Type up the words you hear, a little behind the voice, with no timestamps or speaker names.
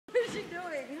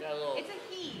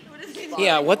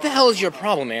Yeah, what the hell is your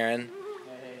problem, Aaron?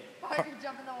 Parker,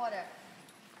 jump in the water.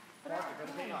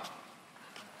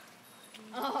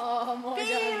 Oh, more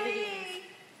doggies.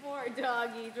 More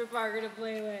doggies for Parker to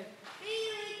play with.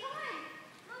 Bailey, come on.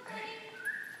 Come on, Penny.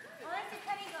 Well, let's see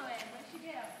Penny go in. What did she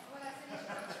do?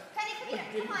 Penny, come here.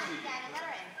 Come on, Dad, let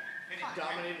her in. Penny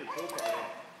dominated the pool party.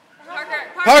 Parker.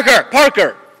 Parker!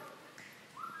 Parker!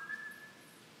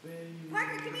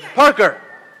 Parker, come here. Parker!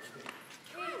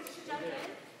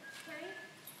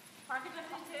 Parker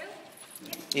jumped in too?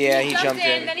 Yeah, he jumped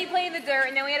in. Then he played in the dirt,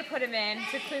 and then we had to put him in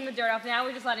to clean the dirt off. Now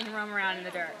we're just letting him roam around in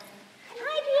the dirt.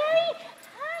 Hi, Bailey.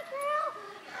 Hi, girl.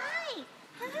 Hi.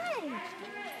 Hi.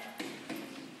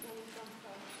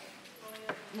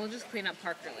 We'll just clean up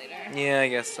Parker later. Yeah, I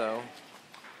guess so.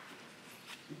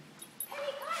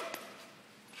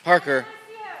 Parker.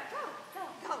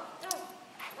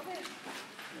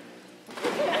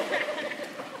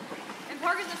 And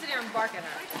Parker's gonna sit here and bark at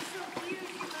her.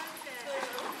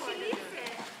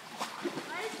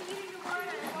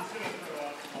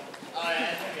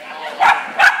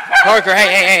 Parker,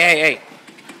 hey.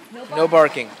 No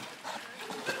barking.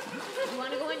 You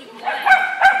wanna go in? You can go in.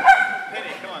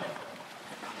 Penny, come on.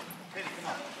 Penny, come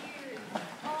on.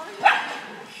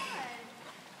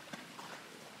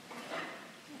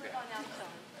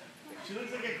 She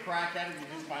looks like a crack addict who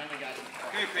just finally got it.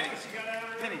 Hey, Penny.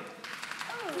 Penny.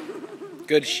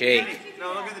 Good shake.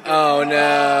 No, look at the Oh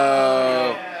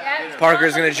no. Yeah,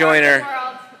 Parker's gonna join her.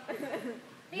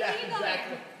 Yeah,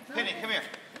 exactly. Penny, come here.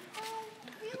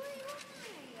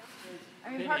 I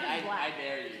mean, Parker's black.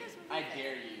 dare you. I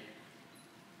dare you.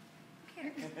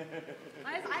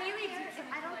 Why is Bailey do If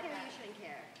I don't care, you shouldn't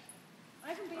care. Why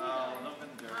isn't Bailey Oh, going?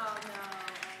 nothing there.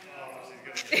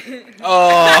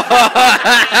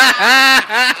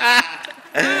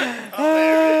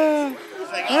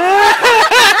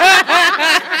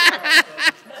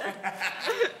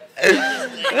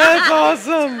 That's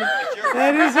awesome.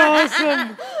 That is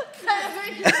awesome.